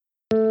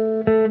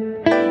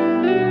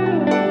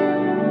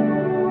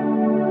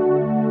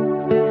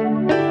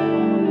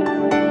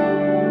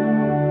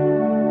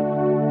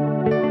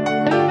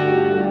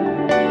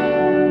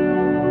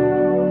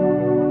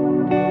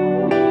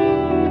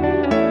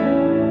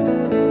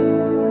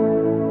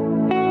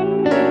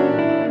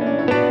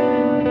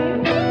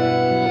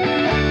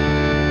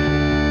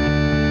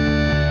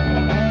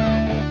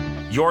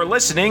You're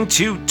listening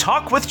to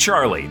Talk with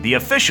Charlie, the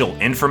official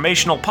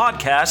informational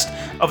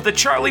podcast of the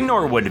Charlie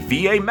Norwood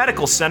VA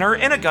Medical Center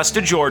in Augusta,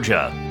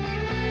 Georgia.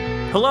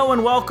 Hello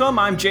and welcome.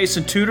 I'm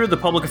Jason Tudor, the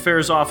Public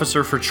Affairs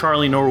Officer for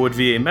Charlie Norwood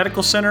VA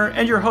Medical Center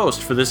and your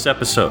host for this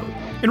episode.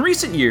 In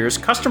recent years,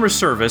 customer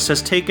service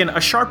has taken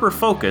a sharper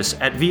focus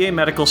at VA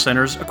medical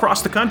centers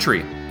across the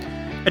country.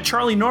 At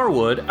Charlie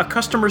Norwood, a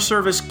customer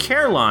service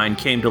care line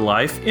came to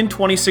life in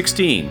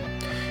 2016.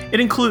 It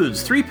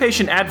includes 3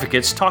 patient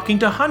advocates talking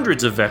to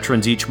hundreds of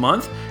veterans each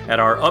month at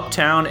our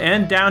uptown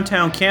and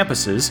downtown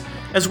campuses,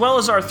 as well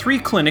as our 3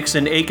 clinics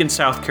in Aiken,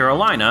 South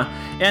Carolina,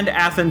 and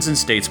Athens and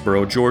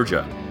Statesboro,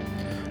 Georgia.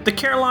 The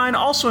care line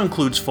also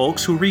includes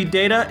folks who read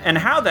data and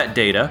how that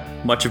data,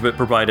 much of it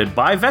provided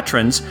by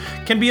veterans,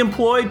 can be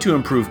employed to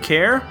improve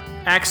care,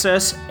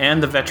 access,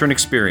 and the veteran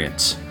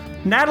experience.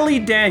 Natalie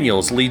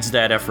Daniels leads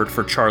that effort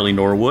for Charlie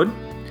Norwood.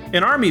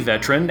 An Army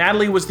veteran,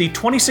 Natalie was the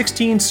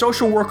 2016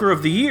 Social Worker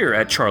of the Year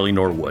at Charlie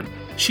Norwood.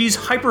 She's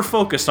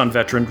hyper-focused on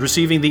veterans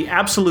receiving the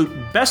absolute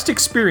best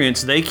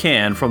experience they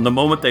can from the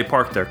moment they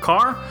park their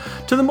car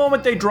to the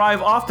moment they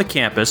drive off the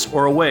campus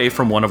or away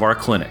from one of our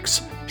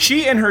clinics.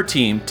 She and her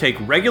team take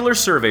regular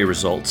survey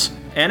results,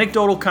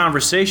 anecdotal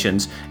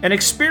conversations, and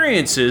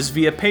experiences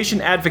via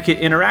patient advocate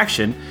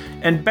interaction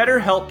and better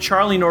help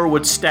Charlie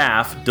Norwood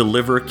staff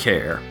deliver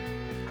care.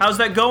 How's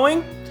that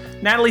going?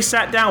 Natalie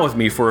sat down with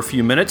me for a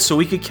few minutes so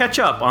we could catch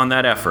up on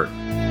that effort.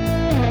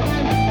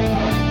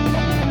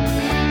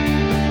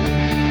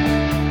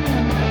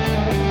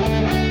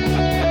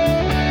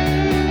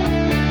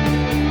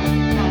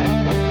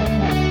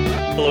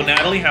 Hello,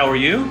 Natalie. How are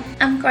you?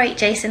 I'm great,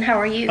 Jason. How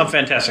are you? I'm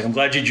fantastic. I'm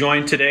glad you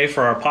joined today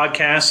for our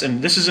podcast.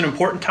 And this is an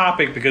important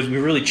topic because we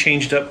really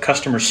changed up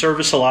customer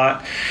service a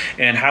lot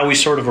and how we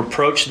sort of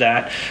approach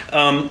that.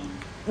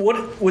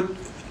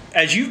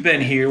 As you've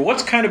been here,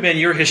 what's kind of been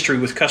your history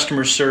with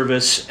customer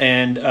service,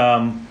 and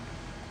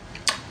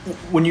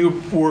when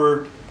you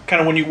were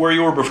where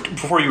you were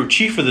before you were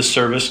chief of the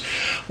service,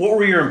 what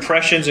were your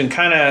impressions and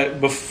kind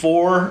of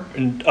before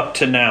and up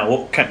to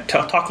now?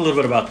 Talk a little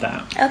bit about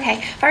that.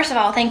 Okay. First of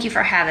all, thank you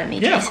for having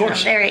me, Jason. Yeah, of course.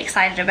 I'm very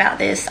excited about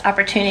this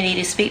opportunity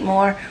to speak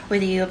more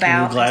with you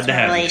about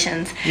customer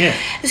relations. Yeah.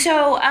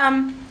 So,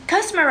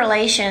 customer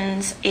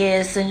relations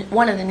is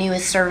one of the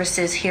newest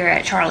services here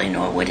at Charlie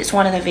Norwood. It's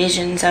one of the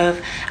visions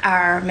of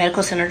our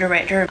medical center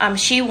director.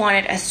 She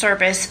wanted a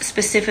service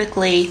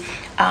specifically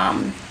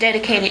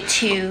dedicated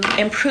to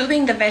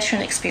improving the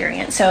veteran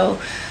experience. So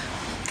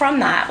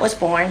from that was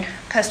born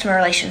Customer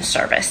Relations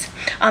Service.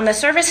 The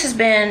service has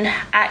been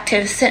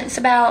active since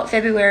about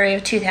February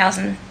of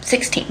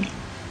 2016.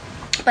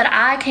 But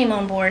I came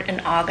on board in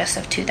August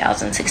of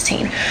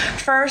 2016,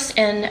 first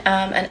in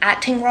an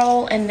acting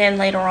role and then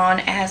later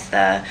on as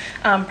the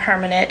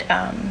permanent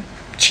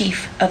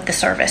chief of the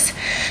service.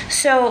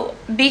 So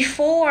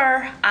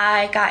before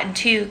I got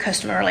into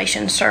customer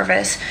relations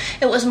service,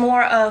 it was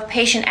more of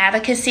patient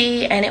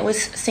advocacy, and it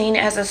was seen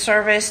as a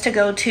service to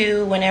go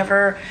to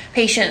whenever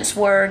patients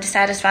were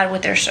dissatisfied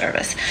with their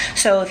service.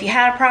 So if you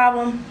had a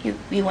problem,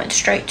 you went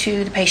straight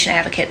to the patient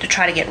advocate to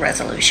try to get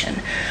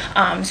resolution.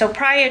 So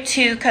prior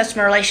to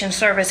customer relations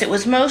service, it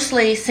was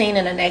mostly seen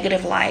in a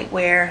negative light,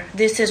 where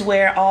this is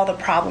where all the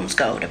problems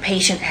go, to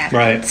patient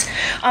advocates.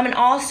 Right. And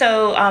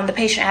also the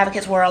patient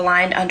advocates were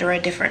aligned under a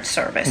different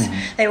service.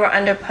 Mm-hmm. They were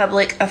under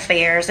public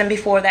affairs, and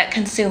before that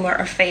consumer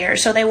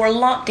affairs. So they were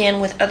lumped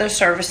in with other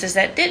services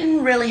that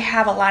didn't really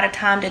have a lot of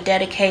time to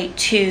dedicate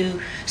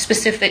to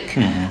specific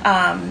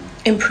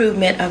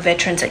improvement of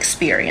veterans'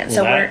 experience.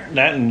 Well,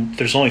 so and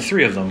there's only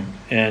 3 of them,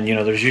 and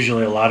there's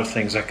usually a lot of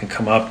things that can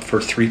come up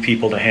for 3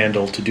 people to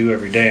handle to do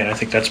every day, and I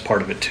think that's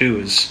part of it too.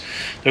 Is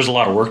there's a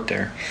lot of work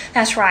there.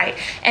 That's right,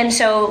 and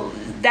so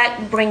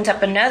that brings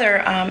up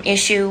another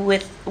issue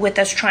with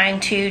us trying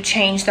to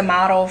change the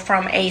model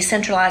from a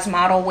centralized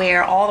model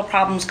where all the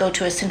problems go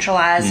to a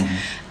centralized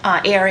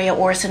area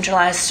or a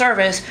centralized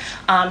service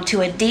to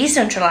a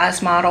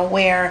decentralized model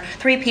where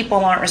 3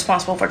 people aren't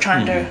responsible for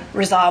trying to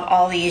resolve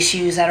all the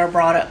issues that are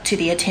brought up to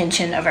the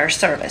attention of our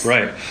service.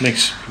 Right.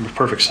 Makes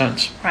perfect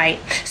sense. Right.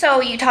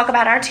 So you talk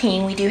about our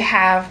team. We do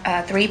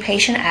have 3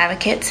 patient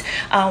advocates.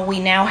 We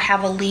now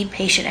have a lead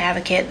patient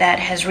advocate that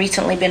has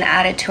recently been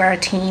added to our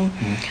team.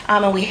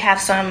 And we have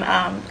some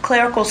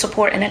clerical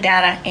support and a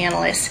data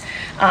analyst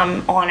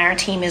on our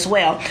team as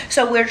well.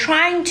 So we're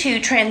trying to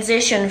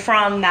transition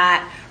from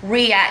that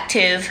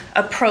reactive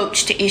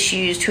approach to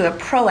issues to a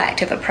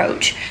proactive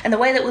approach. And the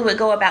way that we would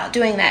go about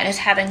doing that is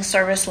having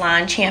service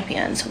line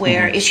champions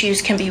where issues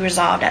can be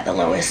resolved at the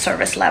lowest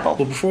service level.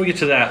 Well, before we get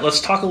to that,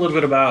 let's talk a little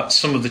bit about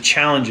some of the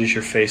challenges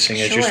you're facing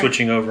as you're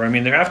switching over. I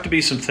mean, there have to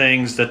be some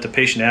things that the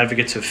patient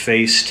advocates have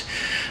faced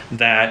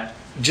that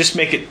just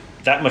make it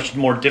that much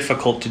more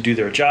difficult to do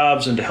their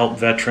jobs and to help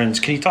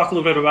veterans. Can you talk a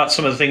little bit about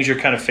some of the things you're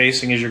kind of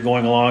facing as you're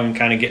going along and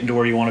kind of getting to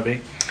where you want to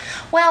be?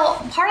 Well,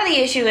 part of the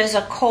issue is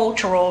a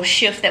cultural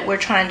shift that we're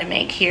trying to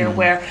make here,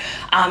 where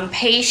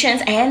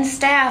patients and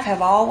staff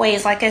have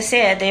always, like I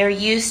said, they're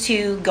used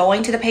to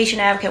going to the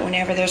patient advocate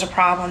whenever there's a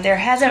problem. There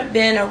hasn't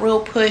been a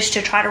real push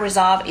to try to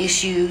resolve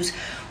issues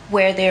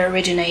where they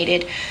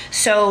originated.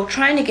 So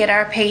trying to get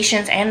our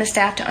patients and the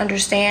staff to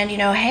understand,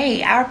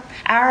 hey,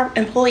 our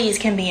employees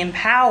can be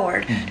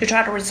empowered to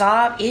try to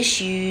resolve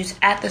issues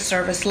at the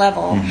service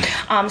level.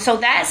 So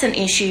that's an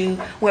issue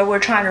where we're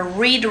trying to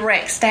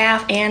redirect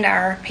staff and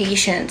our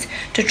patients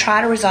to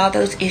try to resolve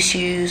those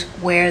issues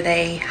where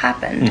they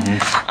happen.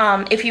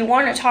 If you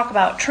want to talk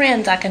about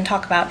trends, I can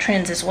talk about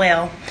trends as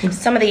well.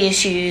 Some of the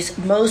issues,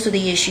 most of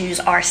the issues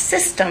are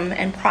system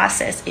and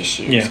process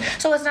issues.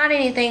 So it's not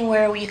anything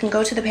where you can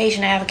go to the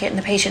patient advocate and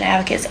the patient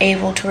advocate's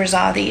able to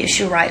resolve the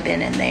issue right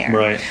then and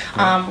there.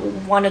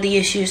 One of the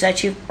issues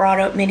that you've brought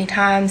up many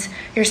times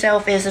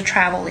yourself is a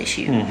travel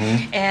issue.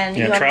 And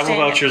travel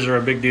vouchers are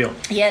a big deal.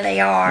 Yeah, they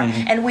are.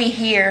 And we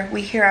hear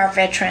our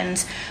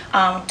veterans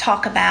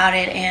talk about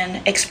it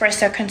and express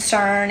their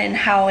concern and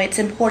how it's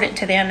important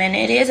to them, and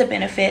it is a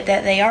benefit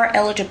that they are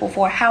eligible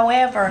for.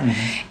 However,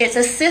 it's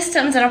a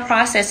systems and a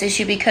process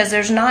issue because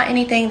there's not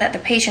anything that the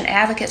patient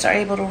advocates are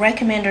able to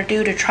recommend or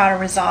do to try to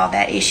resolve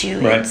that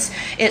issue.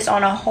 It's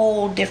on a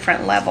whole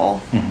different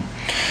level.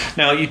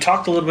 Now, you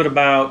talked a little bit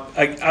about,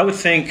 I would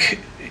think,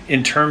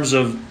 in terms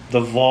of the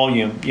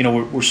volume,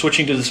 we're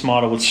switching to this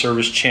model with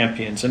service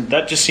champions, and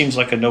that just seems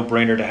like a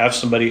no-brainer to have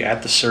somebody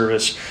at the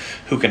service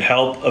who can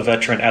help a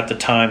veteran at the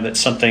time that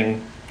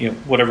something,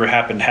 whatever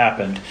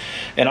happened.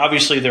 And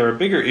obviously there are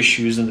bigger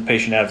issues than the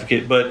patient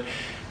advocate, but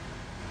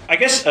I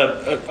guess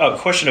a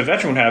question a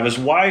veteran would have is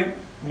why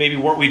maybe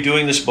weren't we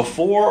doing this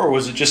before, or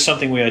was it just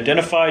something we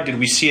identified? Did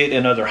we see it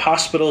in other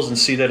hospitals and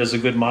see that as a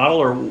good model,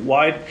 or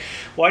why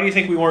do you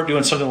think we weren't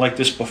doing something like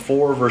this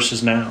before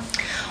versus now?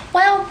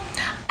 Well,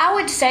 I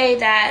would say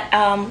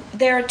that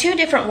there are two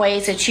different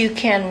ways that you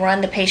can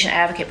run the patient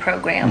advocate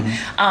program.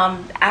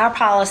 Our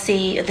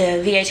policy,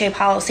 the VHA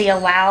policy,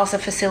 allows the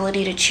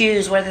facility to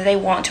choose whether they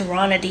want to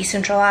run a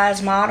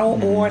decentralized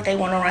model or if they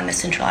want to run the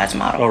centralized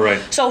model.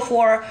 So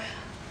for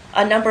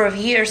a number of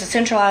years, a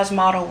centralized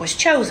model was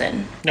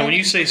chosen. Now, when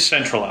you say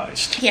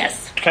centralized,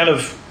 yes, kind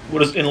of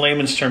what is, in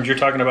layman's terms, you're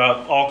talking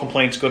about all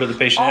complaints go to the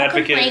patient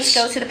advocate. All complaints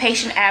go to the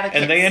patient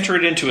advocate. And they enter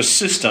it into a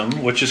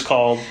system, which is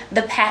called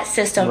the PAT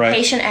system,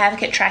 Patient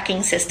Advocate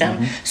Tracking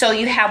System. So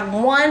you have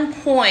one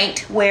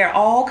point where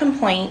all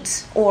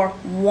complaints, or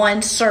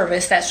one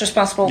service that's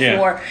responsible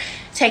for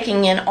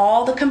taking in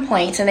all the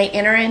complaints, and they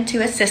enter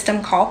into a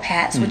system called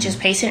PATS, which is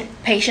Patient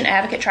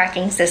Advocate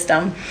Tracking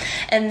System.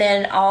 And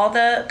then all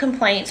the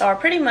complaints are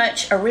pretty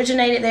much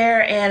originated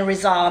there and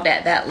resolved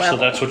at that level.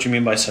 So that's what you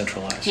mean by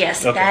centralized?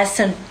 Yes, that's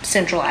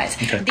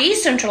centralized.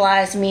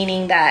 Decentralized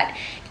meaning that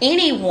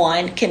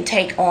anyone can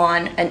take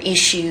on an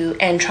issue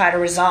and try to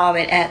resolve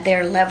it at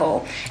their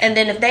level. And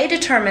then if they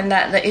determine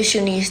that the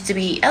issue needs to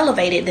be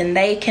elevated, then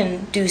they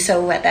can do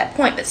so at that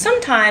point. But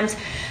sometimes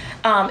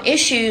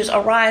issues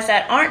arise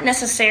that aren't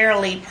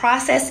necessarily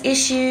process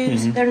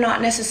issues. They're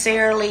not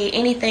necessarily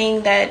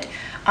anything that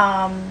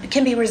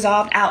can be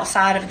resolved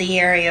outside of the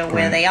area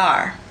where they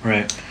are.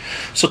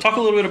 So talk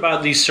a little bit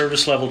about these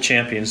service level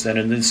champions then,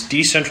 and this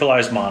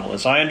decentralized model.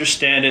 As I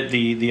understand it,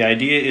 the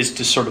idea is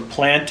to sort of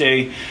plant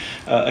a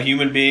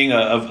human being,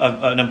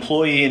 an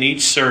employee in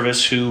each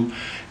service who,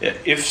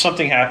 if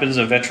something happens,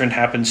 a veteran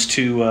happens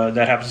to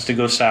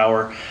go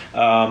sour,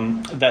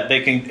 that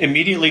they can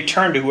immediately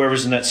turn to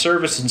whoever's in that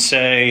service and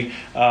say,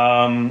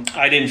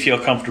 I didn't feel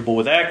comfortable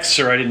with X,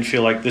 or I didn't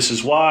feel like this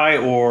is Y,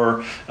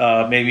 or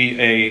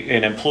maybe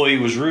an employee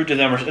was rude to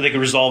them, or they can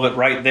resolve it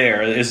right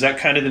there. Is that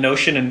kind of the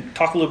notion? And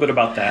talk a little bit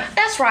about that.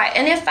 That's right.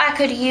 And if I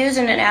could use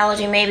an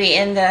analogy maybe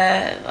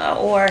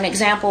or an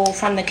example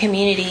from the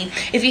community,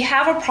 if you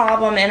have a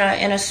problem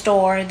in a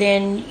store,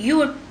 then you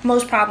would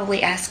most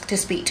probably ask to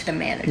speak to the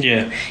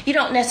manager. You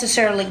don't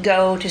necessarily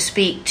go to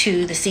speak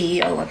to the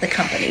CEO of the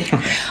company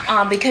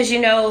because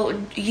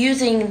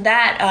using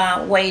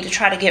that way to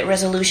try to get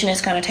resolution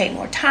is going to take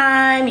more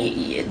time.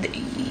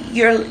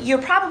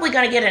 You're probably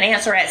going to get an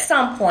answer at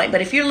some point,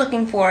 but if you're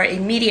looking for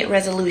immediate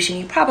resolution,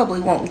 you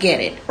probably won't get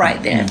it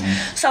right then.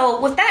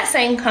 So with that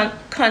same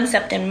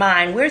concept in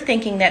mind, we're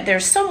thinking that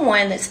there's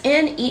someone that's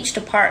in each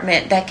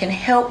department that can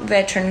help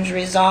veterans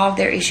resolve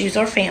their issues,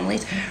 or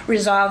families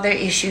resolve their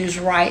issues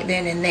right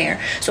then and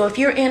there. So if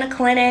you're in a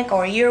clinic,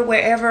 or you're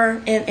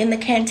wherever in the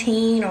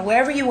canteen, or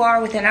wherever you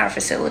are within our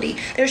facility,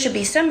 there should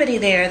be somebody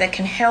there that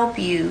can help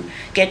you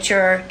get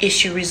your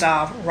issue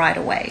resolved right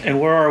away. And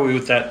where are we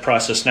with that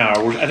process now?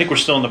 I think we're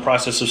still in the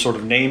process of sort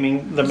of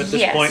naming them at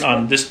this point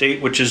on this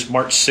date, which is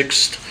March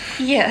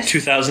 6th,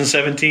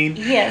 2017.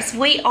 Yes,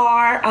 we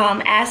are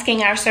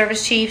asking our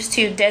service chiefs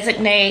to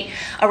designate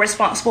a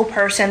responsible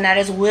person that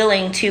is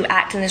willing to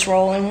act in this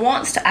role and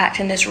wants to act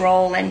in this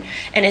role and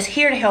is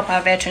here to help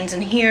our veterans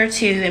and here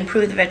to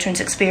improve the veterans'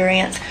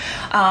 experience.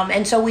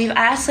 And so we've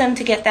asked them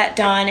to get that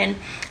done, and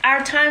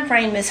our time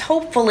frame is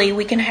hopefully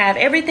we can have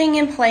everything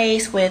in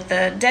place with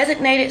the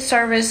designated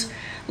service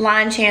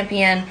line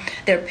champion,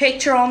 their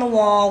picture on the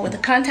wall with the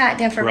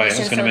contact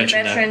information, so that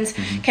veterans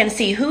can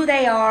see who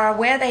they are,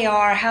 where they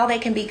are, how they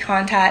can be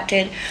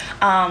contacted,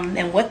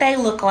 and what they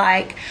look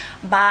like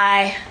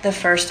by the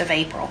 1st of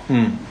April.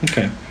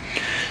 Okay.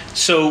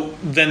 So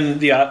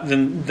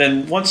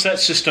then once that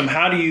system,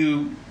 how do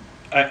you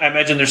I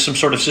imagine there's some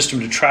sort of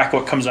system to track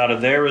what comes out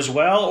of there as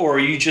well, or are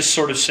you just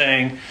sort of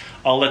saying,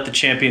 I'll let the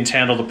champions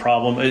handle the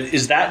problem?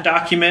 Is that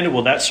documented?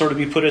 Will that sort of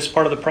be put as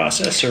part of the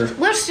process? Or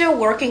we're still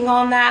working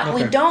on that.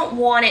 Okay. We don't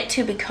want it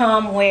to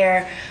become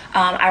where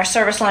our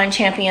service line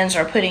champions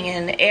are putting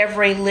in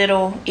every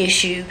little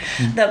issue.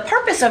 Mm-hmm. The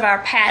purpose of our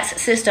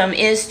PATS system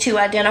is to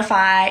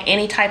identify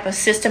any type of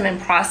system and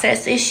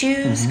process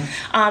issues.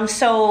 Mm-hmm.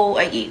 So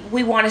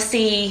we want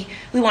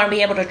to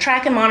be able to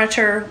track and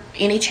monitor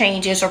any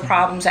changes or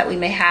problems that we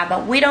may have,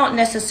 but we don't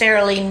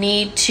necessarily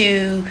need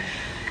to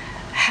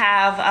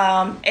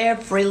have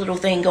every little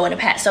thing go into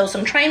PATS. So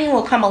some training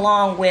will come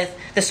along with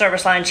the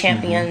service line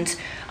champions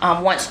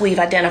once we've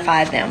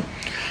identified them.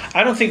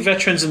 I don't think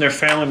veterans and their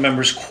family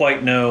members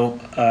quite know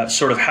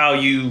sort of how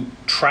you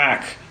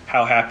track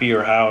how happy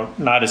or how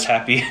not as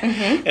happy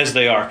as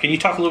they are. Can you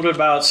talk a little bit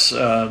about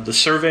the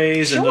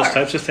surveys and those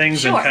types of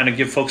things and kind of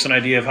give folks an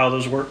idea of how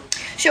those work?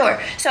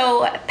 Sure.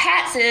 So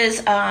PATS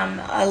is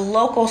a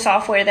local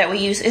software that we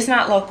use. It's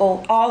not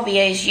local. All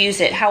VAs use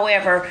it.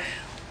 However,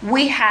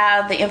 we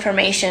have the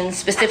information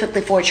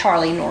specifically for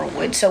Charlie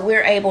Norwood, so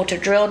we're able to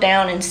drill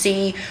down and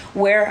see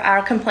where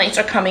our complaints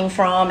are coming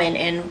from,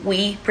 and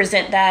we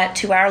present that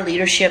to our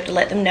leadership to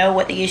let them know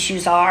what the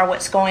issues are,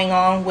 what's going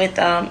on with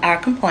our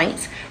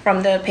complaints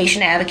from the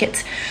patient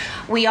advocates.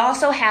 We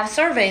also have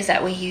surveys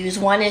that we use.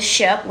 One is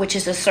SHEP, which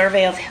is a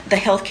survey of the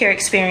healthcare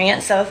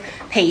experience of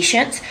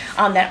patients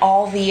that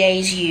all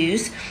VAs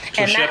use.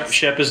 So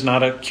SHEP is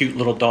not a cute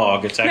little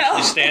dog. It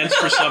actually stands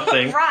for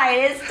something.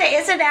 Right.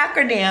 It's an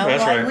acronym.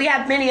 That's right. We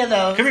have many of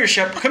those. Come here,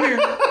 SHEP. Come here.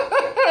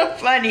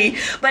 Funny.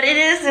 But it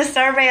is the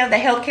survey of the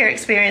healthcare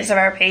experience of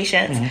our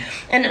patients.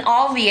 And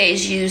all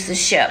VAs use the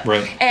SHEP.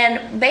 Right.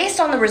 And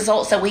based on the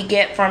results that we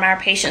get from our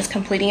patients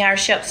completing our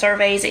SHEP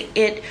surveys,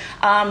 it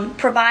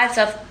provides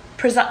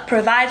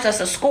us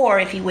a score,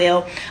 if you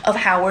will, of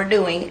how we're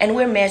doing, and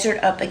we're measured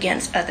up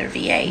against other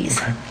VAs.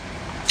 Okay.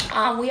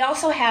 We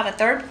also have a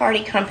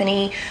third-party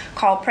company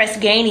called Press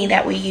Ganey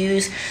that we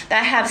use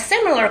that have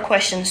similar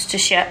questions to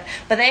SHEP,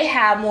 but they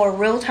have more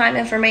real-time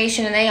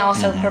information, and they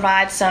also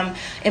provide some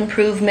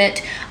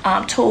improvement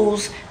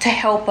tools to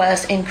help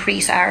us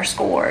increase our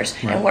scores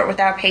and work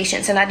with our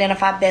patients and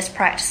identify best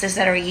practices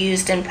that are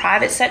used in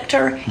private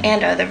sector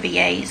and other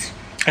VAs.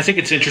 I think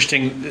it's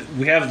interesting.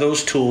 We have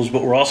those tools,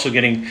 but we're also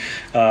getting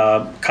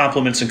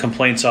compliments and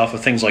complaints off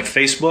of things like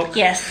Facebook.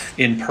 Yes.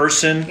 In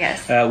person.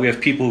 Yes. We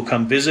have people who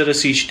come visit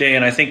us each day,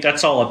 and I think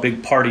that's all a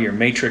big part of your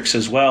matrix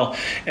as well.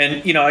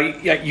 And, you know,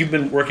 you've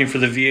been working for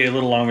the VA a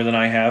little longer than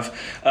I have.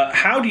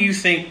 How do you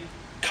think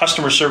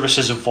customer service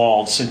has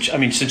evolved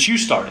since you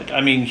started?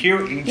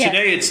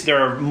 Today there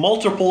are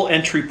multiple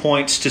entry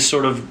points to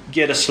sort of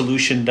get a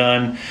solution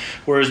done,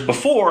 whereas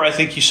before I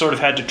think you sort of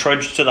had to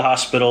trudge to the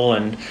hospital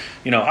and,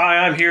 you know, hi,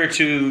 I'm here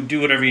to do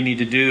whatever you need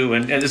to do.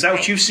 And is that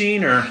what you've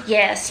seen? Or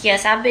Yes,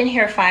 I've been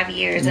here 5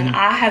 years, and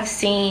I have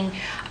seen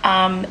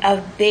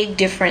a big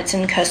difference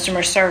in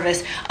customer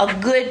service. A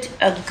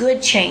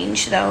good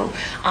change though,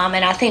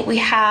 and I think we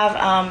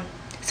have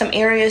some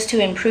areas to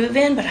improve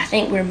in, but I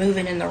think we're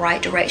moving in the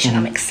right direction.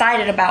 I'm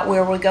excited about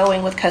where we're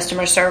going with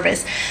customer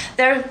service.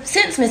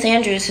 Since Ms.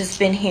 Andrews has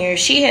been here,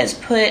 she has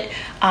put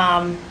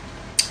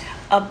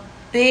a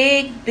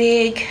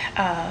big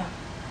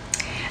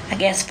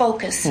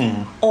focus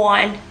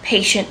on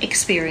patient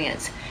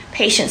experience.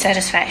 Patient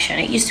satisfaction.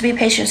 It used to be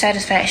patient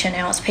satisfaction,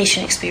 now it's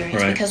patient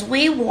experience, because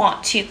we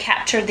want to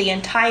capture the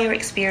entire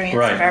experience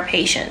of our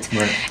patients.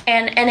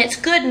 And it's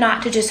good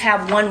not to just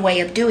have one way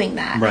of doing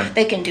that.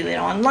 They can do it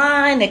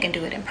online, they can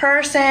do it in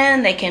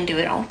person, they can do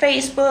it on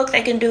Facebook,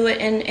 they can do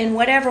it in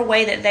whatever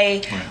way that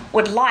they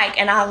would like.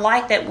 And I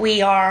like that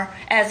we are,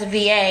 as a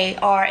VA,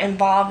 are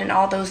involved in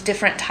all those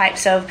different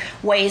types of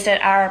ways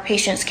that our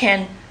patients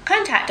can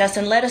contact us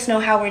and let us know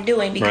how we're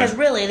doing, because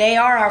really they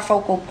are our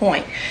focal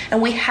point, and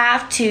we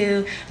have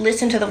to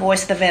listen to the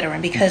voice of the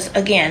veteran, because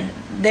again,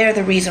 they're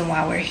the reason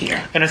why we're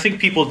here. And I think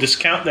people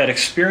discount that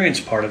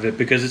experience part of it,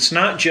 because it's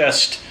not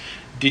just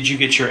did you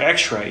get your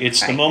x-ray,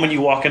 it's the moment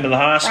you walk into the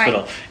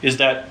hospital, is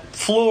that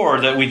floor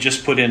that we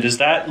just put in, does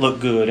that look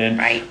good?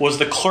 And was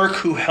the clerk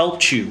who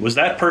helped you, was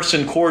that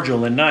person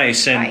cordial and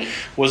nice? And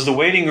was the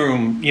waiting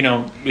room, you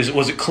know,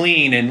 was it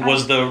clean? And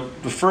was the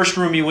first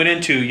room you went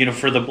into, you know,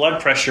 for the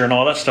blood pressure and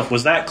all that stuff,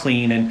 was that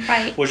clean?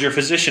 And was your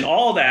physician,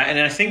 all that? And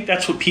I think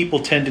that's what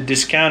people tend to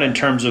discount in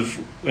terms of,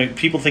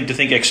 people think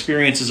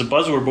experience is a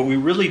buzzword, but we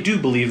really do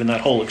believe in that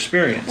whole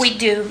experience. We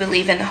do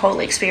believe in the whole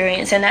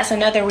experience, and that's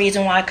another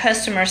reason why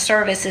customer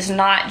service is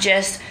not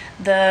just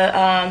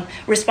the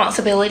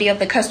responsibility of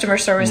the customer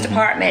service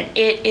department.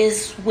 It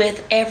is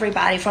with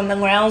everybody, from the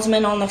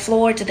groundsman on the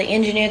floor to the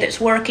engineer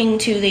that's working,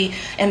 to the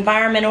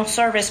environmental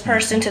service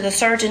person, to the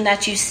surgeon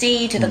that you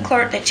see, to the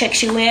clerk that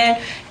checks you in.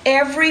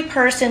 Every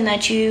person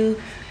that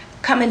you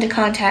come into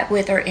contact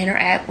with or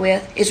interact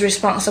with is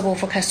responsible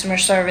for customer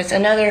service.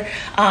 Another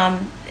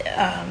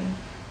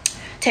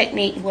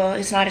technique, well,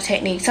 it's not a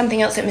technique,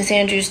 something else that Ms.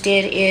 Andrews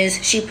did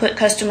is she put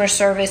customer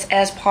service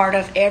as part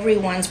of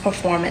everyone's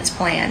performance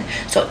plan.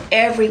 So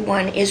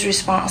everyone is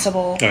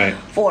responsible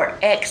for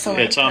excellent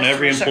It's on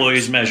every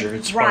employee's measure.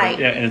 It's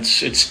right. And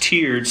it's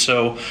tiered,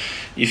 so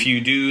if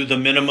you do the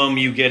minimum,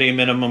 you get a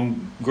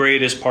minimum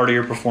grade as part of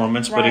your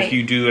performance. But if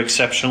you do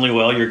exceptionally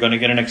well, you're going to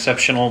get an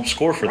exceptional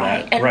score for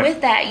that. And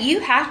with that, you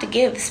have to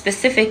give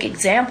specific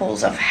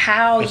examples of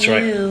how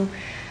you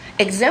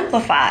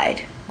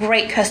exemplified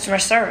great customer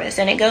service.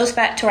 And it goes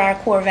back to our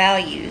core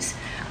values,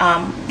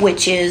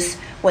 which is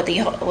what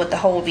the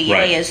whole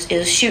VA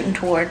is shooting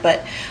toward.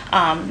 But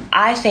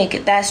I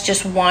think that's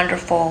just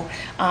wonderful.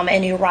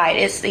 And you're right,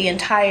 it's the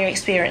entire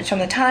experience from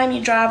the time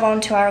you drive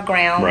onto our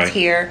grounds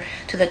here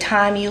to the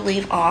time you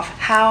leave off.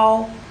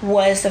 How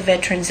was the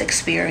veterans'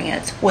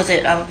 experience? Was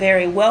it a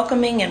very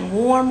welcoming and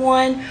warm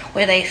one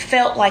where they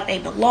felt like they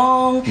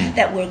belong,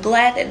 that we're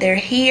glad that they're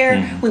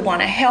here, we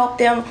want to help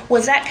them?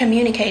 Was that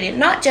communicated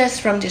not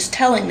just from just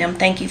telling them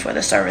thank you for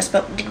the service,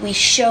 but did we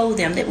show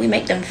them, that we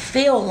make them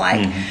feel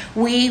like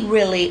we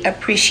really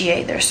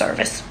appreciate their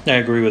service? I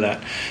agree with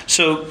that.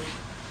 So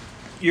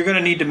you're going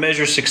to need to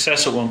measure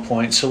success at one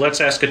point. So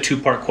let's ask a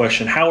two-part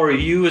question. How are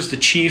you as the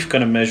chief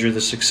going to measure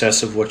the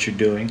success of what you're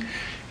doing?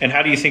 And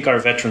how do you think our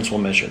veterans will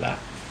measure that?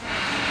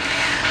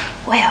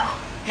 Well,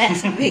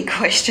 that's a big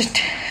question.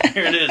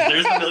 Here it is.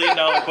 There's the $1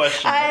 million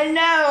question. I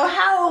know.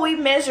 How will we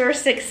measure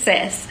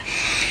success?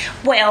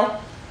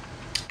 Well,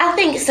 I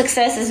think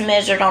success is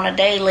measured on a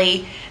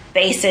daily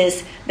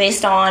basis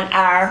based on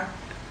our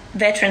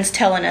veterans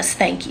telling us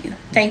thank you.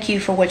 Thank you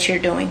for what you're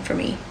doing for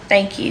me.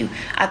 Thank you.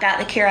 I got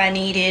the care I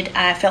needed.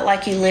 I felt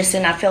like you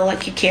listened. I felt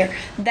like you care.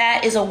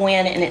 That is a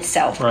win in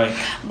itself. Right.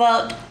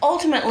 But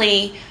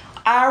ultimately,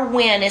 our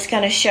win is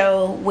going to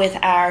show with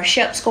our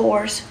SHEP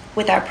scores,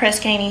 with our Press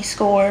Ganey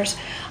scores.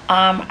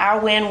 Our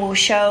win will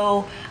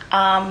show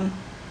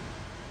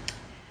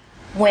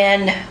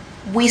when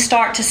we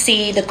start to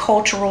see the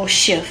cultural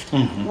shift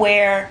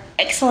where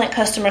excellent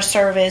customer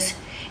service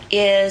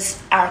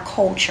is our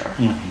culture.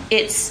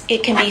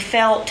 It can be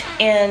felt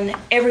in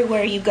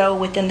everywhere you go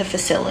within the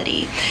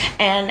facility.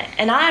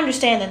 And I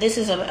understand that this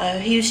is a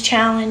huge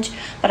challenge,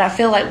 but I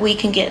feel like we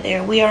can get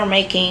there. We are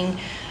making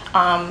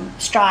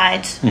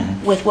strides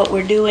with what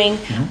we're doing.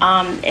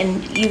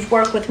 And you've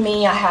worked with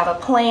me. I have a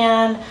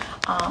plan,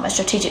 a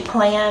strategic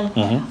plan.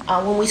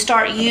 When we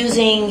start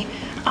using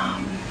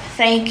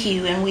thank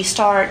you, and we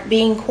start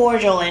being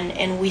cordial,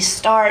 and we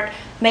start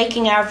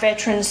making our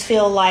veterans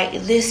feel like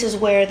this is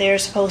where they're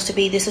supposed to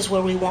be, this is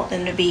where we want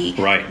them to be,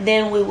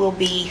 then we will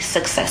be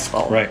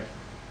successful. Right.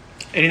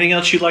 Anything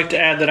else you'd like to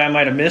add that I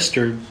might have missed,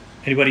 or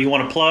anybody you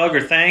want to plug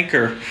or thank?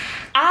 Or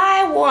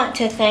I want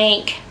to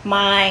thank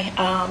my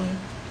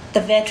the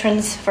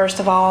veterans,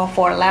 first of all,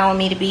 for allowing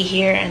me to be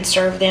here and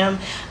serve them.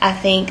 I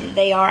think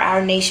they are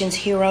our nation's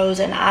heroes,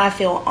 and I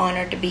feel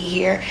honored to be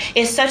here.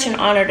 It's such an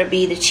honor to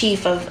be the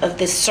chief of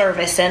this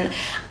service, and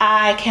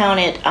I count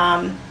it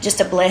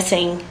just a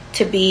blessing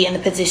to be in the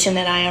position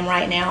that I am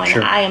right now,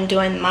 and I am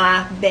doing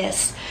my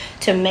best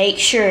to make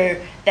sure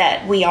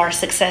that we are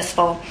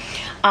successful.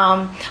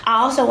 I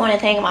also want to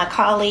thank my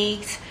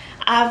colleagues.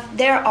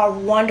 There are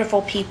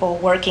wonderful people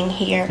working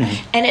here,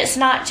 and it's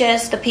not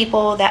just the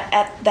people that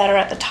are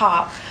at the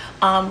top.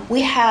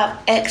 We have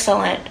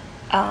excellent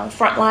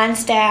frontline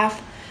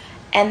staff,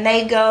 and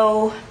they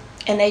go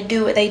and they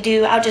do what they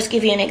do. I'll just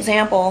give you an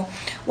example.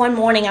 One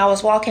morning I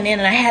was walking in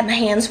and I had my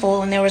hands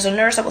full, and there was a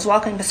nurse that was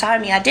walking beside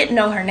me. I didn't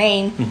know her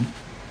name,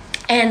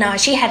 and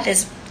she had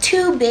this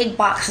 2 big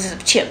boxes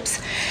of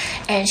chips.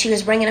 And she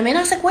was bringing them in. I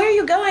was like, "Where are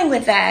you going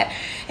with that?"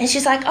 And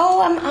she's like,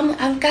 "Oh,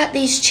 I've got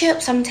these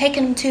chips. I'm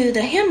taking them to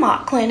the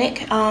HEMOC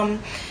clinic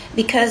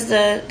because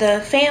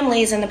the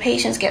families and the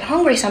patients get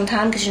hungry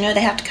sometimes because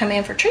they have to come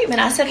in for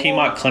treatment." I said,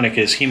 HEMOC clinic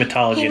is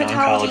hematology and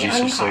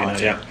oncology. So you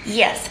know,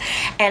 Yes,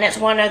 and it's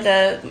one of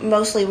the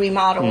mostly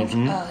remodeled,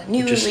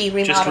 newly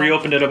remodeled. Just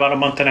reopened it about a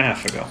month and a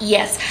half ago.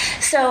 Yes.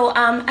 So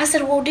I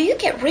said, "Well, do you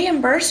get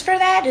reimbursed for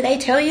that? Do they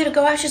tell you to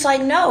go out?" She's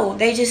like, "No,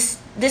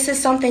 this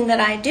is something that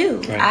I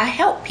do. I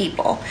help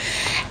people."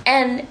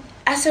 And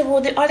I said,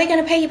 "Well, are they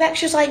going to pay you back?"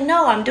 She was like,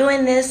 "No, I'm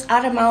doing this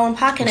out of my own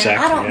pocket, and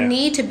I don't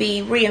need to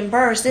be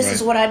reimbursed. This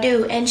is what I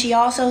do." And she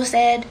also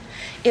said,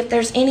 "If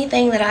there's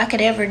anything that I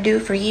could ever do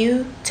for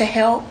you to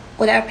help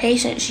with our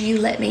patients, you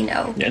let me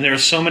know." And there are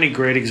so many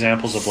great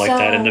examples of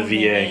that in the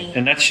VA.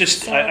 And that's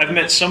just, I've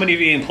met so many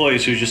VA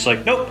employees who's just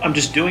like, "Nope, I'm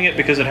just doing it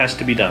because it has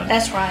to be done."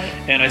 That's right.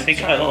 And I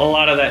think a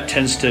lot of that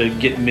tends to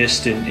get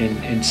missed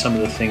in some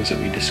of the things that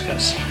we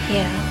discuss.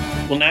 Yeah.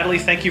 Well, Natalie,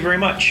 thank you very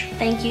much.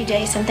 Thank you,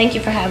 Jason. Thank you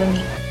for having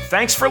me.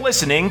 Thanks for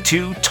listening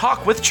to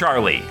Talk with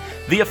Charlie,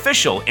 the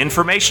official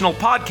informational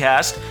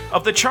podcast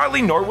of the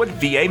Charlie Norwood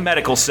VA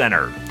Medical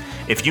Center.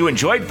 If you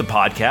enjoyed the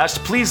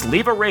podcast, please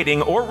leave a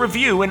rating or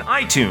review in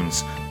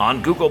iTunes,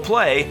 on Google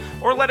Play,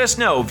 or let us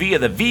know via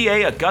the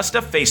VA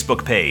Augusta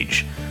Facebook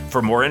page.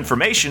 For more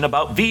information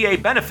about VA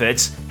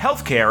benefits,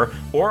 healthcare,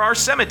 or our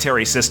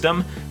cemetery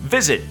system,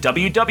 visit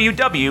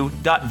www.va.gov.